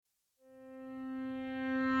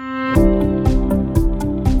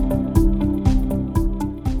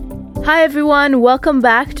Hi everyone, welcome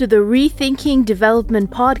back to the Rethinking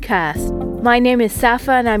Development podcast. My name is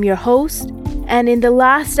Safa and I'm your host. And in the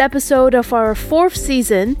last episode of our 4th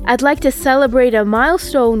season, I'd like to celebrate a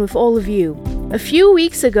milestone with all of you. A few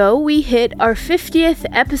weeks ago, we hit our 50th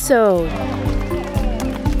episode.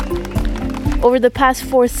 Over the past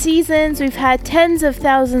 4 seasons, we've had tens of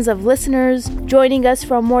thousands of listeners joining us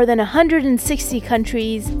from more than 160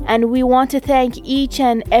 countries, and we want to thank each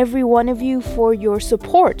and every one of you for your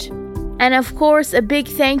support. And of course, a big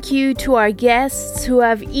thank you to our guests who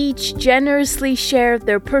have each generously shared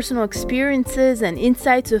their personal experiences and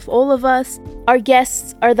insights with all of us. Our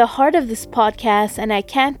guests are the heart of this podcast, and I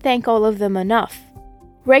can't thank all of them enough.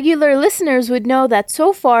 Regular listeners would know that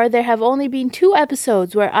so far there have only been 2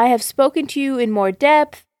 episodes where I have spoken to you in more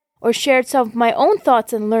depth or shared some of my own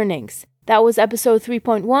thoughts and learnings. That was episode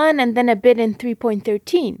 3.1 and then a bit in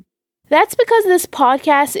 3.13. That's because this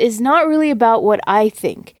podcast is not really about what I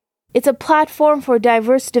think. It's a platform for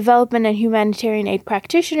diverse development and humanitarian aid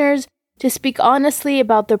practitioners to speak honestly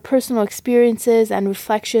about their personal experiences and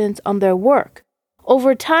reflections on their work.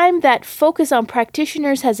 Over time, that focus on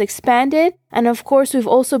practitioners has expanded, and of course, we've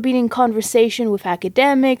also been in conversation with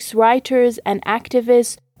academics, writers, and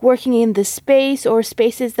activists working in the space or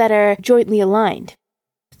spaces that are jointly aligned.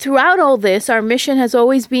 Throughout all this, our mission has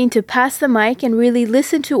always been to pass the mic and really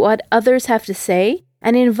listen to what others have to say,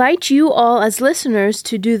 and invite you all as listeners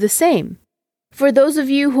to do the same. For those of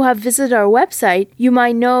you who have visited our website, you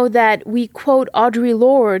might know that we quote Audre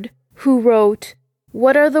Lorde, who wrote,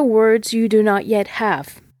 "What are the words you do not yet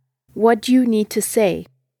have? What do you need to say?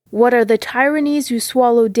 What are the tyrannies you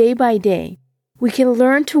swallow day by day? We can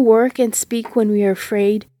learn to work and speak when we are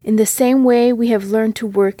afraid, in the same way we have learned to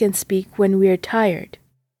work and speak when we are tired."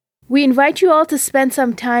 We invite you all to spend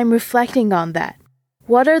some time reflecting on that.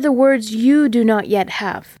 What are the words you do not yet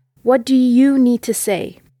have? What do you need to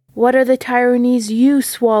say? What are the tyrannies you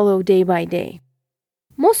swallow day by day?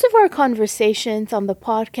 Most of our conversations on the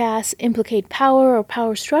podcast implicate power or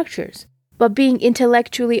power structures, but being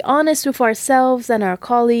intellectually honest with ourselves and our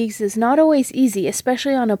colleagues is not always easy,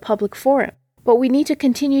 especially on a public forum. But we need to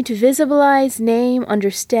continue to visibilize, name,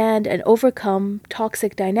 understand, and overcome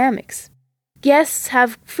toxic dynamics. Guests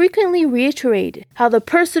have frequently reiterated how the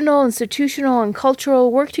personal, institutional, and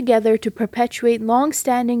cultural work together to perpetuate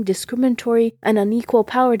long-standing discriminatory and unequal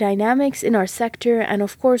power dynamics in our sector and,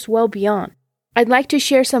 of course, well beyond. I'd like to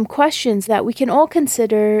share some questions that we can all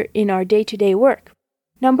consider in our day-to-day work.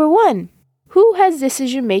 Number 1, who has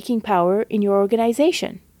decision-making power in your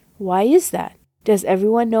organization? Why is that? Does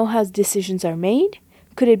everyone know how decisions are made?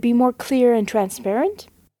 Could it be more clear and transparent?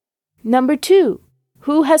 Number 2,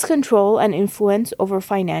 who has control and influence over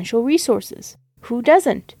financial resources? Who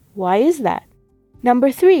doesn't? Why is that? Number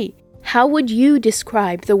 3, how would you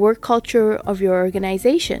describe the work culture of your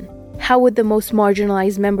organization? How would the most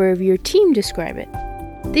marginalized member of your team describe it?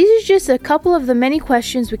 These are just a couple of the many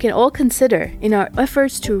questions we can all consider in our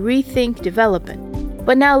efforts to rethink development.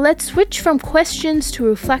 But now let's switch from questions to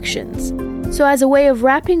reflections. So as a way of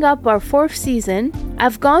wrapping up our 4th season,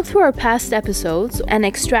 I've gone through our past episodes and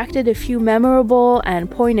extracted a few memorable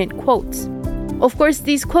and poignant quotes. Of course,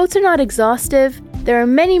 these quotes are not exhaustive. There are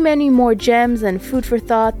many, many more gems and food for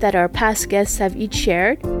thought that our past guests have each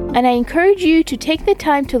shared, and I encourage you to take the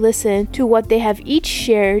time to listen to what they have each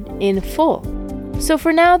shared in full. So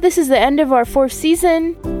for now, this is the end of our 4th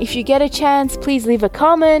season. If you get a chance, please leave a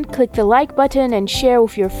comment, click the like button, and share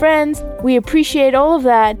with your friends. We appreciate all of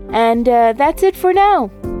that, and that's it for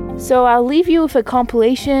now. So I'll leave you with a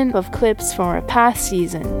compilation of clips from our past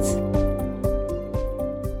seasons.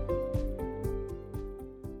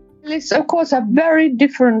 It's, of course, a very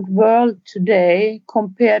different world today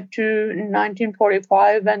compared to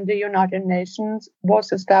 1945 when the United Nations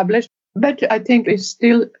was established. But I think it's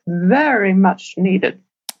still very much needed.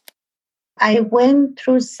 I went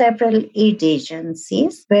through several aid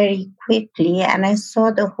agencies very quickly, and I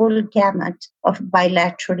saw the whole gamut of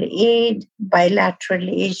bilateral aid, bilateral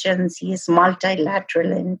agencies,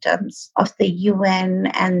 multilateral in terms of the UN,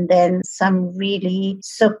 and then some really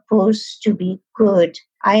supposed to be good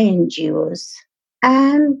INGOs.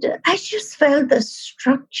 And I just felt the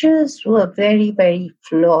structures were very, very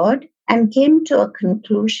flawed, and came to a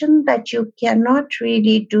conclusion that you cannot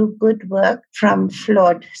really do good work from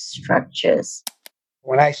flawed structures.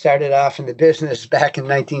 When I started off in the business back in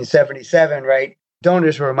 1977, right,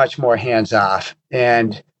 donors were much more hands-off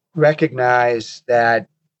and recognized that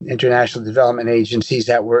international development agencies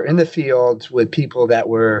that were in the field with people that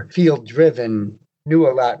were field-driven knew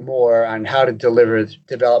a lot more on how to deliver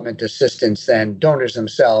development assistance than donors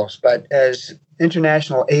themselves. But as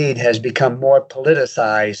international aid has become more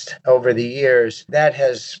politicized over the years, that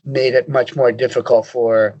has made it much more difficult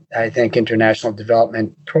for, I think, international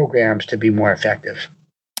development programs to be more effective.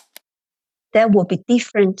 There will be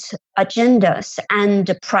different agendas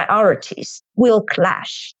and priorities will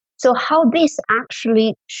clash. So how this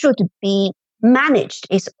actually should be managed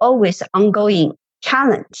is always an ongoing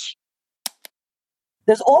challenge.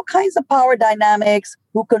 There's all kinds of power dynamics,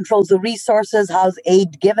 who controls the resources, how's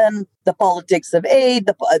aid given, the politics of aid,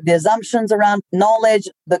 the assumptions around knowledge,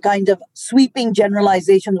 the kind of sweeping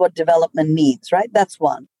generalizations what development needs, right? That's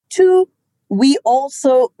one. Two, we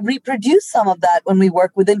also reproduce some of that when we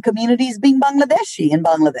work within communities being Bangladeshi in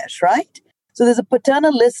Bangladesh, right? So there's a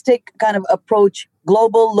paternalistic kind of approach,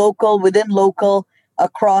 global, local, within local,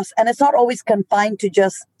 across, and it's not always confined to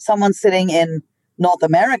just someone sitting in North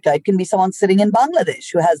America. It can be someone sitting in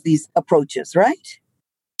Bangladesh who has these approaches, right?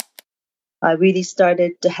 I really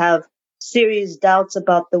started to have serious doubts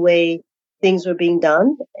about the way things were being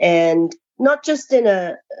done, and not just in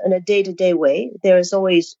a day-to-day way. There's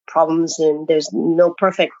always problems and there's no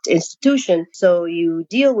perfect institution, so you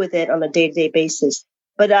deal with it on a day-to-day basis.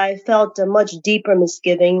 But I felt a much deeper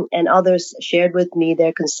misgiving, and others shared with me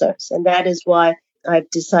their concerns. And that is why I've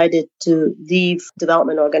decided to leave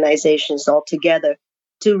development organizations altogether,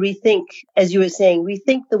 to rethink, as you were saying,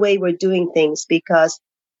 rethink the way we're doing things, because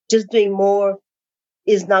just doing more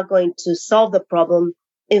is not going to solve the problem.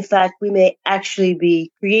 In fact, we may actually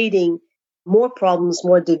be creating more problems,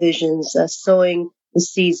 more divisions, sowing the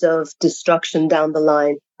seeds of destruction down the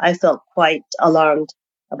line. I felt quite alarmed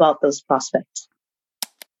about those prospects.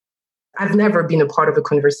 I've never been a part of a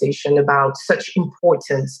conversation about such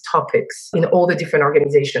important topics in all the different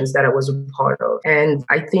organizations that I was a part of. And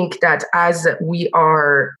I think that as we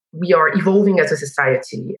are evolving as a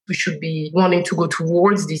society, we should be wanting to go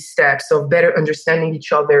towards these steps of better understanding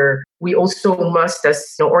each other. We also must, as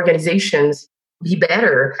organizations, be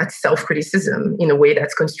better at self-criticism in a way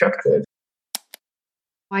that's constructive.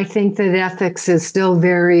 I think that ethics is still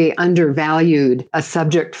very undervalued, a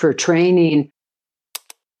subject for training.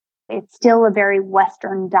 It's still a very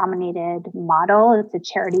Western-dominated model. It's a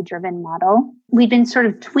charity-driven model. We've been sort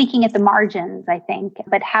of tweaking at the margins, I think,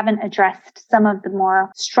 but haven't addressed some of the more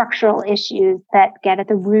structural issues that get at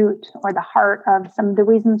the root or the heart of some of the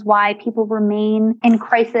reasons why people remain in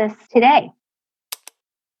crisis today.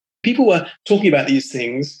 People were talking about these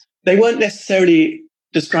things. They weren't necessarily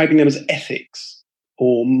describing them as ethics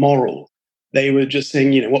or moral. They were just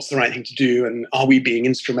saying, what's the right thing to do? And are we being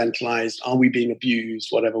instrumentalized? Are we being abused?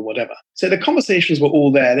 Whatever. So the conversations were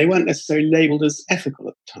all there. They weren't necessarily labeled as ethical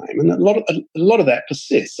at the time. And a lot of that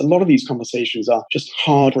persists. A lot of these conversations are just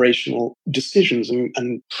hard operational decisions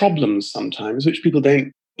and problems sometimes, which people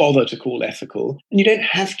don't bother to call ethical. And you don't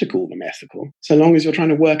have to call them ethical, so long as you're trying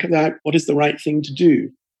to work out what is the right thing to do.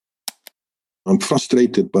 I'm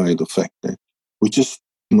frustrated by the fact that we're just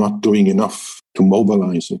not doing enough to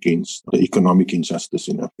mobilize against the economic injustice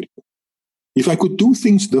in Africa. If I could do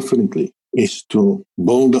things differently, is to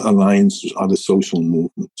build an alliance with other social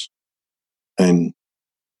movements and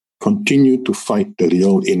continue to fight the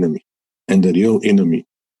real enemy. And the real enemy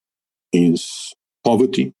is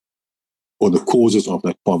poverty or the causes of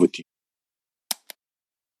that poverty.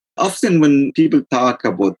 Often when people talk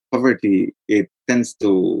about poverty, it tends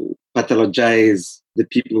to pathologize the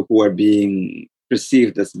people who are being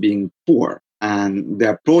perceived as being poor. And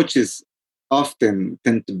the approaches often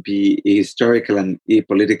tend to be historical and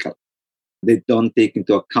apolitical. They don't take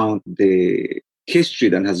into account the history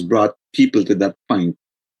that has brought people to that point,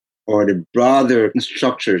 or the broader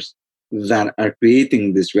structures that are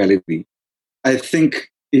creating this reality. I think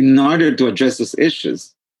in order to address those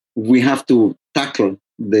issues, we have to tackle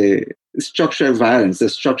the structural violence, the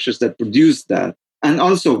structures that produce that, and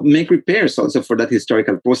also make repairs also for that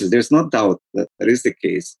historical process. There's no doubt that that is the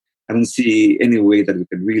case. I don't see any way that we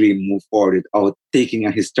could really move forward without taking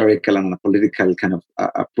a historical and a political kind of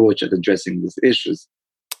approach at addressing these issues.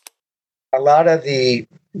 A lot of the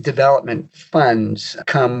development funds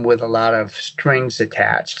come with a lot of strings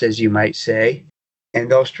attached, as you might say. And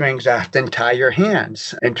those strings often tie your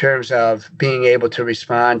hands in terms of being able to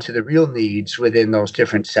respond to the real needs within those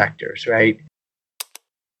different sectors, right?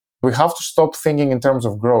 We have to stop thinking in terms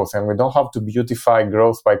of growth, and we don't have to beautify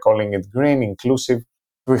growth by calling it green, inclusive.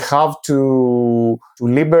 We have to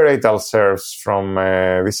liberate ourselves from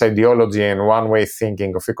this ideology and one-way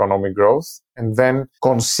thinking of economic growth, and then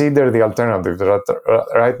consider the alternatives that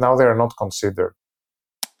right now they are not considered.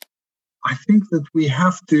 I think that we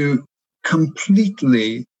have to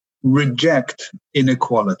completely reject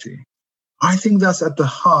inequality. I think that's at the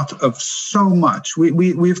heart of so much.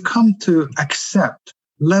 We've come to accept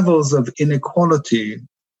levels of inequality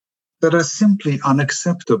that are simply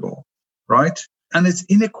unacceptable, right? And it's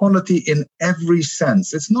inequality in every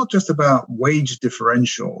sense. It's not just about wage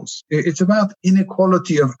differentials. It's about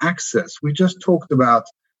inequality of access. We just talked about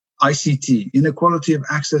ICT, inequality of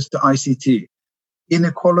access to ICT,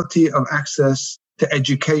 inequality of access to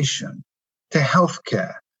education, to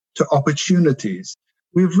healthcare, to opportunities.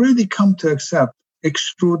 We've really come to accept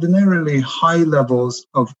extraordinarily high levels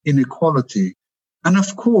of inequality. And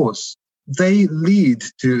of course, they lead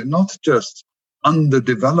to not just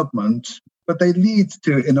underdevelopment, but they lead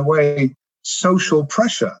to, in a way, social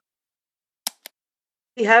pressure.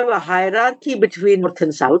 We have a hierarchy between North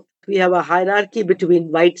and South. We have a hierarchy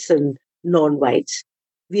between whites and non-whites.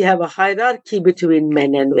 We have a hierarchy between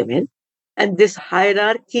men and women. And this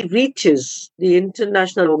hierarchy reaches the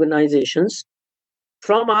international organizations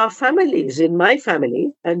from our families. In my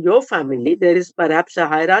family and your family, there is perhaps a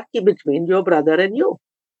hierarchy between your brother and you.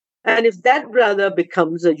 And if that brother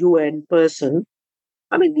becomes a UN person,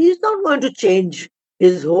 I mean, he's not going to change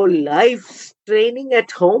his whole life's training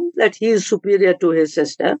at home that he is superior to his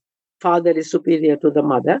sister, father is superior to the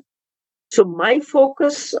mother. So my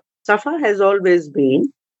focus, Safa, has always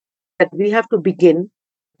been that we have to begin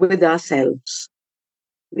with ourselves.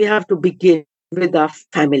 We have to begin with our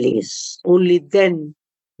families. Only then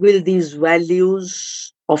will these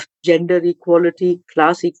values of gender equality,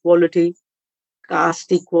 class equality,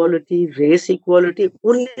 caste equality, race equality,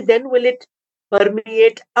 only then will it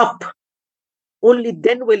permeate up. Only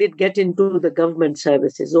then will it get into the government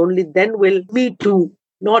services. Only then will Me Too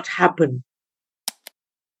not happen.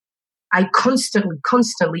 I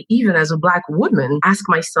constantly, even as a Black woman, ask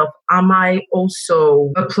myself, am I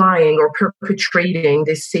also applying or perpetrating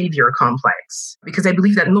this savior complex? Because I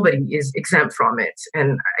believe that nobody is exempt from it.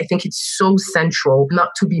 And I think it's so central not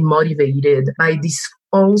to be motivated by this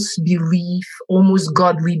false belief, almost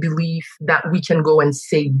godly belief that we can go and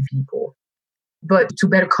save people. But to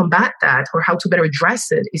better combat that, or how to better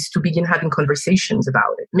address it, is to begin having conversations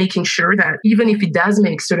about it, making sure that even if it does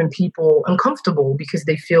make certain people uncomfortable because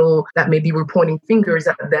they feel that maybe we're pointing fingers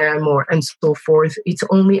at them and so forth, it's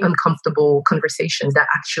only uncomfortable conversations that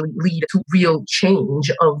actually lead to real change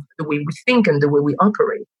of the way we think and the way we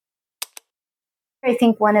operate. I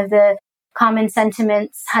think one of the common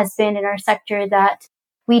sentiments has been in our sector that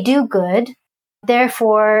we do good,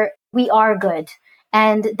 therefore we are good.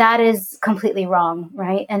 And that is completely wrong,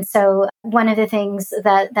 right? And so one of the things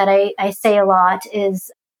that I say a lot is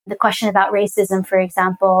the question about racism, for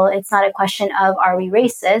example. It's not a question of are we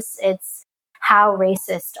racist? It's how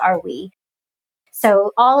racist are we?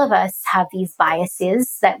 So all of us have these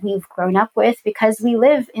biases that we've grown up with because we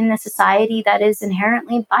live in a society that is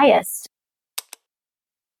inherently biased.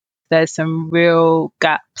 There's some real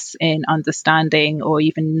gaps in understanding or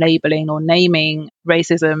even labeling or naming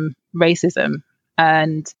racism.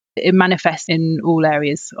 And it manifests in all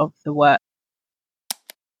areas of the work.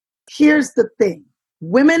 Here's the thing.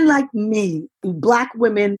 Women like me, Black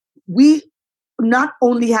women, we not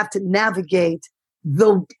only have to navigate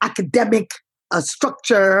the academic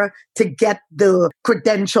structure to get the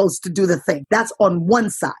credentials to do the thing. That's on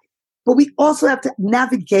one side. But we also have to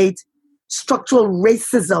navigate structural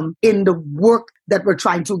racism in the work that we're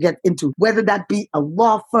trying to get into, whether that be a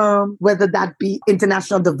law firm, whether that be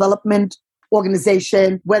international development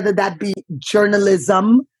organization, whether that be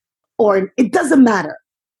journalism, or it doesn't matter.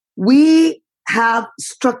 We have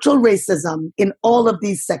structural racism in all of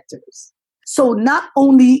these sectors. So not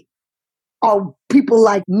only are people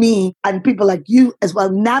like me and people like you as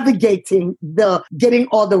well navigating getting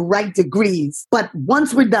all the right degrees, but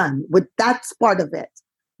once we're done with that part of it,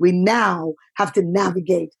 we now have to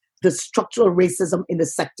navigate the structural racism in the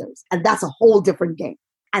sectors. And that's a whole different game.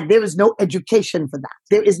 And there is no education for that.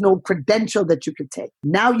 There is no credential that you could take.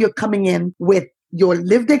 Now you're coming in with your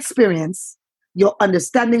lived experience, your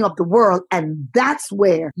understanding of the world, and that's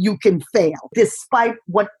where you can fail, despite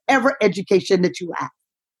whatever education that you have.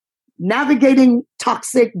 Navigating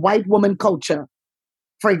toxic white woman culture,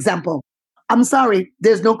 for example, I'm sorry,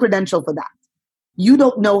 there's no credential for that. You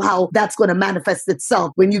don't know how that's going to manifest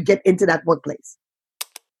itself when you get into that workplace.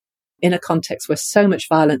 In a context where so much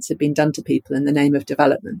violence had been done to people in the name of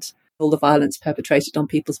development, all the violence perpetrated on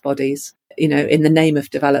people's bodies, in the name of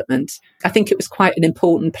development. I think it was quite an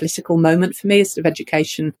important political moment for me as sort of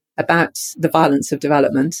education about the violence of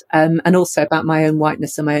development, and also about my own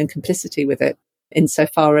whiteness and my own complicity with it,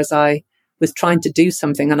 insofar as I was trying to do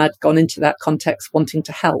something and I'd gone into that context wanting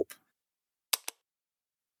to help.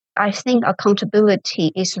 I think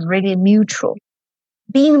accountability is really mutual.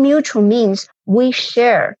 Being mutual means we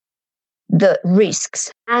share the risks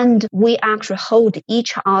and we actually hold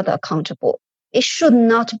each other accountable. It should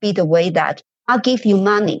not be the way that I'll give you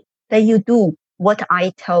money, then you do what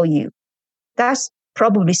I tell you. That's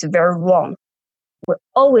probably very wrong. We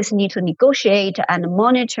always need to negotiate and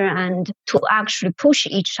monitor and to actually push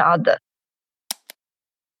each other.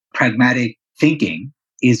 Pragmatic thinking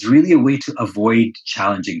is really a way to avoid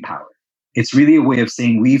challenging power. It's really a way of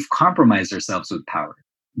saying we've compromised ourselves with power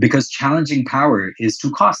because challenging power is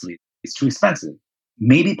too costly. It's too expensive.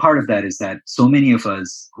 Maybe part of that is that so many of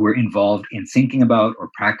us who are involved in thinking about or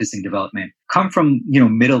practicing development come from,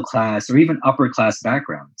 middle class or even upper class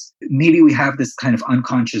backgrounds. Maybe we have this kind of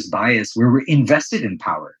unconscious bias where we're invested in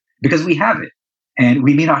power because we have it. And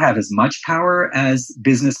we may not have as much power as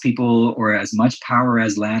business people or as much power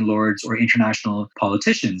as landlords or international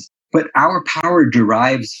politicians, but our power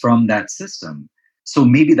derives from that system. So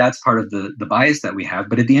maybe that's part of the bias that we have.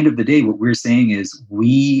 But at the end of the day, what we're saying is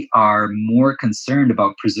we are more concerned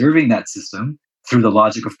about preserving that system through the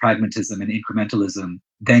logic of pragmatism and incrementalism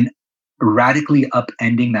than radically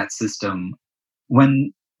upending that system.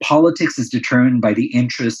 When politics is determined by the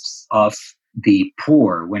interests of the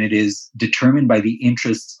poor, when it is determined by the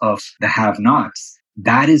interests of the have-nots,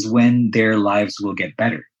 that is when their lives will get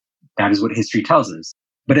better. That is what history tells us.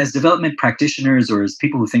 But as development practitioners or as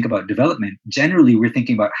people who think about development, generally we're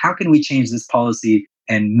thinking about how can we change this policy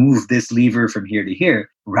and move this lever from here to here,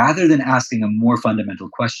 rather than asking a more fundamental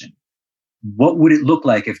question. What would it look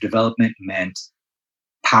like if development meant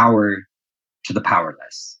power to the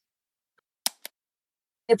powerless?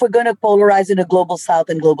 If we're going to polarize in a global South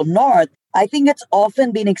and global North, I think it's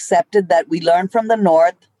often been accepted that we learn from the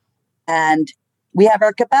North and we have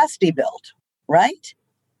our capacity built, right?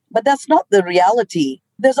 But that's not the reality.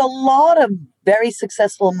 There's a lot of very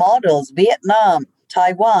successful models, Vietnam,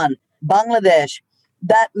 Taiwan, Bangladesh,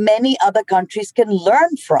 that many other countries can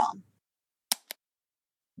learn from.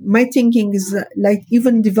 My thinking is like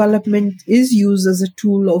even development is used as a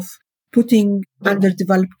tool of putting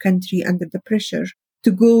underdeveloped country under the pressure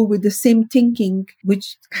to go with the same thinking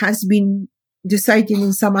which has been decided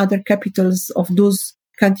in some other capitals of those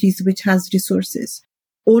countries which has resources.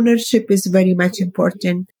 Ownership is very much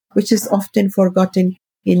important, which is often forgotten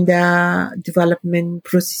in the development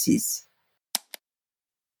processes.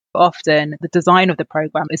 Often the design of the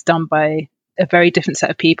program is done by a very different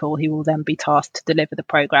set of people who will then be tasked to deliver the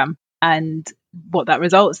program. And what that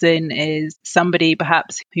results in is somebody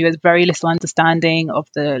perhaps who has very little understanding of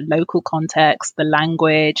the local context, the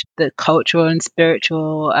language, the cultural and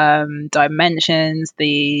spiritual dimensions,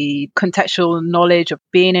 the contextual knowledge of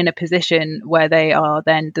being in a position where they are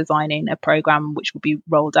then designing a program which will be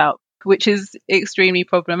rolled out, which is extremely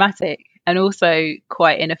problematic and also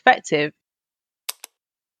quite ineffective.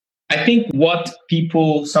 I think what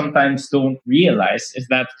people sometimes don't realize is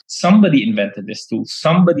that somebody invented this tool.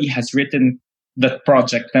 Somebody has written the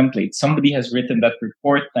project template. Somebody has written that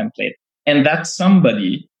report template. And that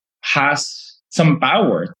somebody has some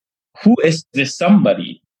power. Who is this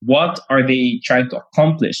somebody? What are they trying to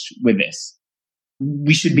accomplish with this?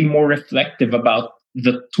 We should be more reflective about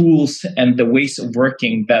the tools and the ways of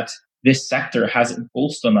working that this sector has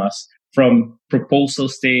imposed on us, from proposal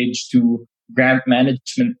stage to grant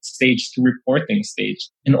management stage to reporting stage.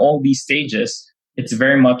 In all these stages, it's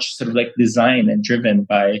very much sort of like designed and driven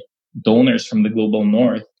by donors from the global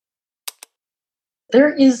North.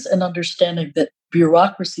 There is an understanding that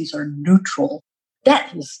bureaucracies are neutral.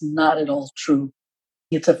 That is not at all true.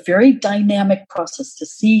 It's a very dynamic process to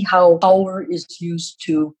see how power is used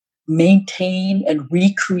to maintain and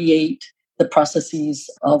recreate the processes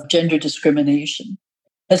of gender discrimination.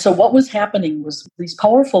 And so what was happening was these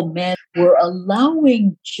powerful men were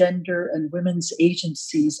allowing gender and women's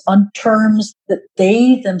agencies on terms that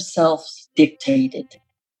they themselves dictated.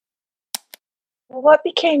 What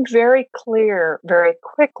became very clear very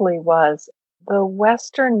quickly was the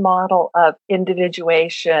Western model of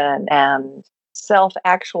individuation and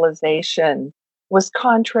self-actualization was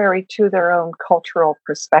contrary to their own cultural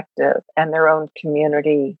perspective and their own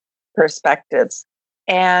community perspectives.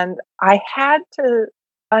 And I had to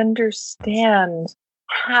understand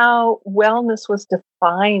how wellness was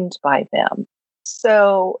defined by them.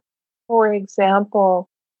 So, for example,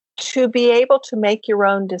 to be able to make your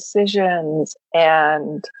own decisions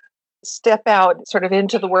and step out sort of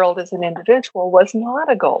into the world as an individual was not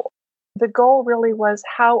a goal. The goal really was,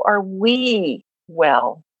 how are we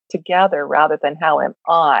well together rather than how am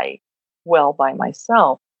I well by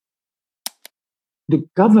myself? The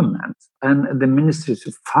government and the ministries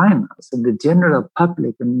of finance and the general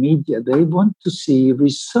public and media, they want to see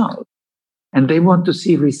results. And they want to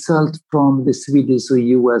see results from the Swedish or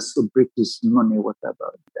US or British money,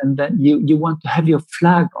 whatever. And then you want to have your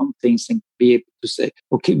flag on things and be able to say,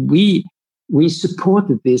 okay, we we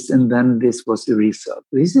supported this and then this was the result.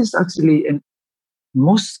 This is actually, in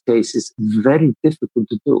most cases, very difficult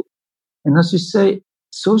to do. And as you say,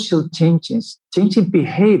 social changes, changing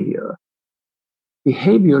behavior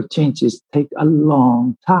changes take a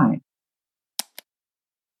long time.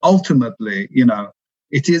 Ultimately,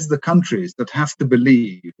 it is the countries that have to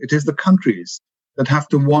believe. It is the countries that have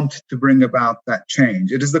to want to bring about that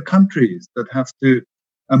change. It is the countries that have to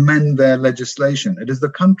amend their legislation. It is the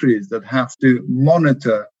countries that have to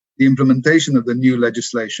monitor the implementation of the new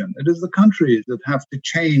legislation. It is the countries that have to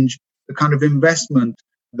change the kind of investment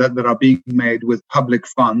that are being made with public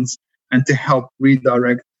funds and to help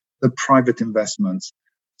redirect the private investments.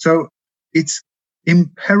 So it's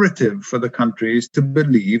imperative for the countries to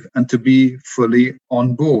believe and to be fully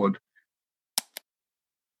on board.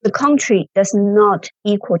 The country does not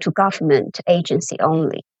equal to government agency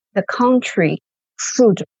only. The country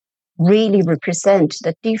should really represent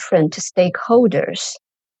the different stakeholders.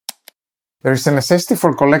 There is a necessity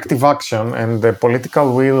for collective action, and the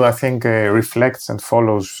political will, I think, reflects and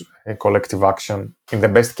follows a collective action in the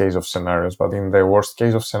best case of scenarios. But in the worst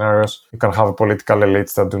case of scenarios, you can have political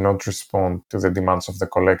elites that do not respond to the demands of the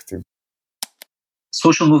collective.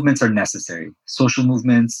 Social movements are necessary. Social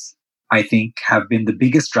movements, I think, have been the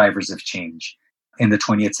biggest drivers of change in the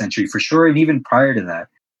 20th century for sure, and even prior to that.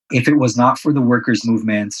 If it was not for the workers'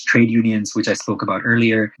 movements, trade unions, which I spoke about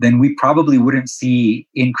earlier, then we probably wouldn't see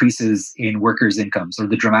increases in workers' incomes or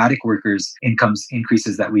the dramatic workers' incomes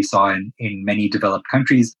increases that we saw in many developed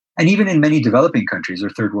countries and even in many developing countries or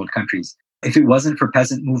third world countries. If it wasn't for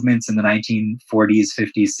peasant movements in the 1940s,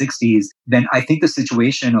 50s, 60s, then I think the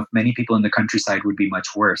situation of many people in the countryside would be much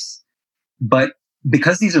worse. But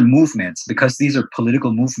because these are movements, because these are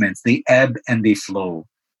political movements, they ebb and they flow.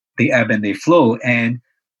 They ebb and they flow. And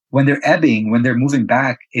when they're ebbing, when they're moving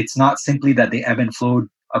back, it's not simply that they ebb and flow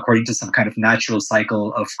according to some kind of natural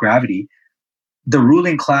cycle of gravity. The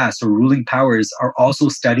ruling class or ruling powers are also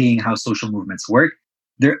studying how social movements work.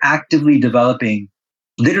 They're actively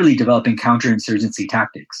literally developing counterinsurgency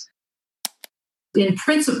tactics. In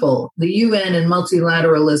principle, the UN and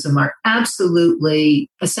multilateralism are absolutely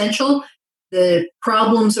essential. The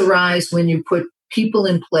problems arise when you put people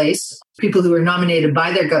in place, people who are nominated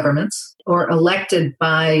by their governments or elected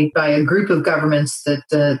by a group of governments that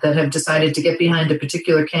have decided to get behind a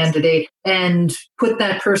particular candidate and put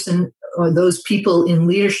that person or those people in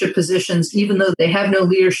leadership positions, even though they have no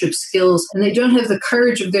leadership skills and they don't have the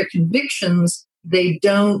courage of their convictions. They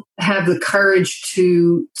don't have the courage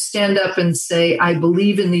to stand up and say, I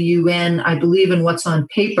believe in the UN, I believe in what's on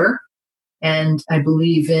paper, and I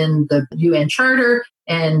believe in the UN Charter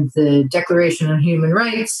and the Declaration on Human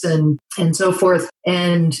Rights and so forth.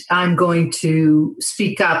 And I'm going to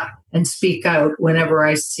speak up and speak out whenever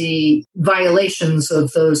I see violations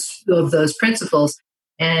of those principles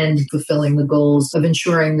and fulfilling the goals of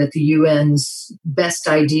ensuring that the UN's best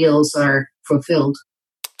ideals are fulfilled.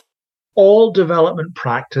 All development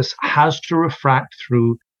practice has to refract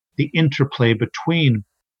through the interplay between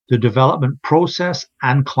the development process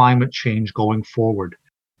and climate change going forward.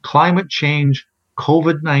 Climate change,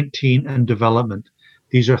 COVID-19, and development.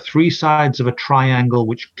 These are three sides of a triangle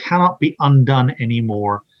which cannot be undone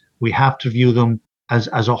anymore. We have to view them as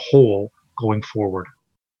a whole going forward.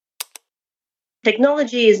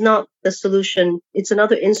 Technology is not the solution. It's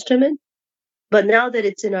another instrument. But now that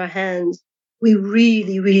it's in our hands, we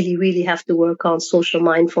really, really, really have to work on social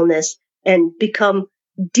mindfulness and become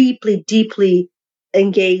deeply, deeply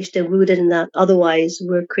engaged and rooted in that. Otherwise,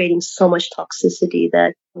 we're creating so much toxicity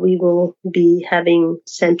that we will be having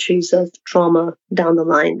centuries of trauma down the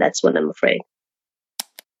line. That's what I'm afraid.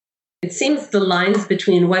 It seems the lines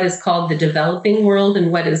between what is called the developing world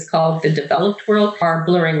and what is called the developed world are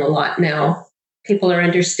blurring a lot now. People are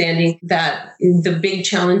understanding that the big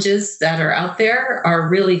challenges that are out there are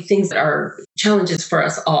really things that are challenges for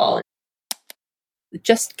us all.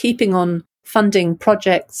 Just keeping on funding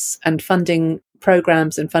projects and funding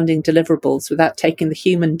programs and funding deliverables without taking the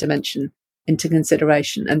human dimension into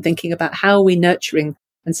consideration and thinking about how are we nurturing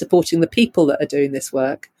and supporting the people that are doing this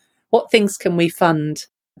work. What things can we fund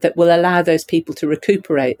that will allow those people to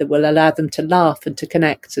recuperate, that will allow them to laugh and to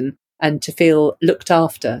connect and to feel looked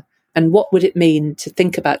after? And what would it mean to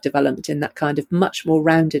think about development in that kind of much more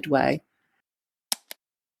rounded way?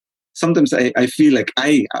 Sometimes I feel like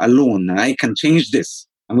I alone, I can change this.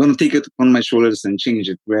 I'm going to take it on my shoulders and change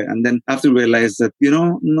it. And then I have to realize that,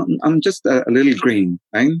 I'm just a little grain,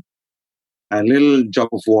 right? A little drop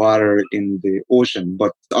of water in the ocean,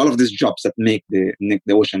 but all of these drops that make the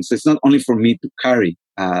ocean. So it's not only for me to carry.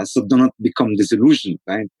 So do not become disillusioned,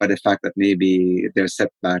 right? By the fact that maybe there are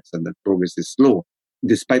setbacks and that progress is slow.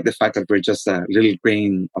 despite the fact that we're just a little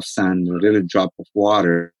grain of sand or a little drop of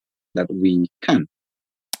water, that we can.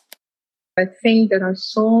 I think there are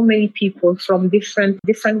so many people from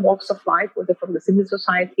different walks of life, whether from the civil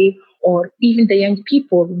society or even the young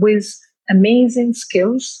people, with amazing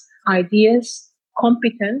skills, ideas,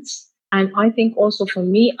 competence. And I think also for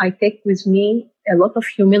me, I take with me a lot of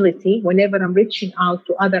humility whenever I'm reaching out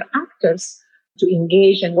to other actors to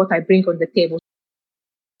engage and what I bring on the table.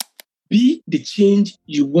 Be the change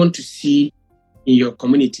you want to see in your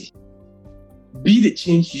community. Be the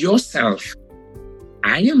change yourself.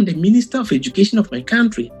 I am the Minister of Education of my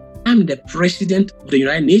country. I'm the President of the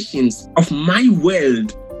United Nations of my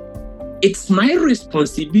world. It's my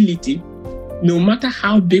responsibility, no matter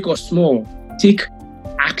how big or small, take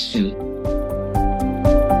action.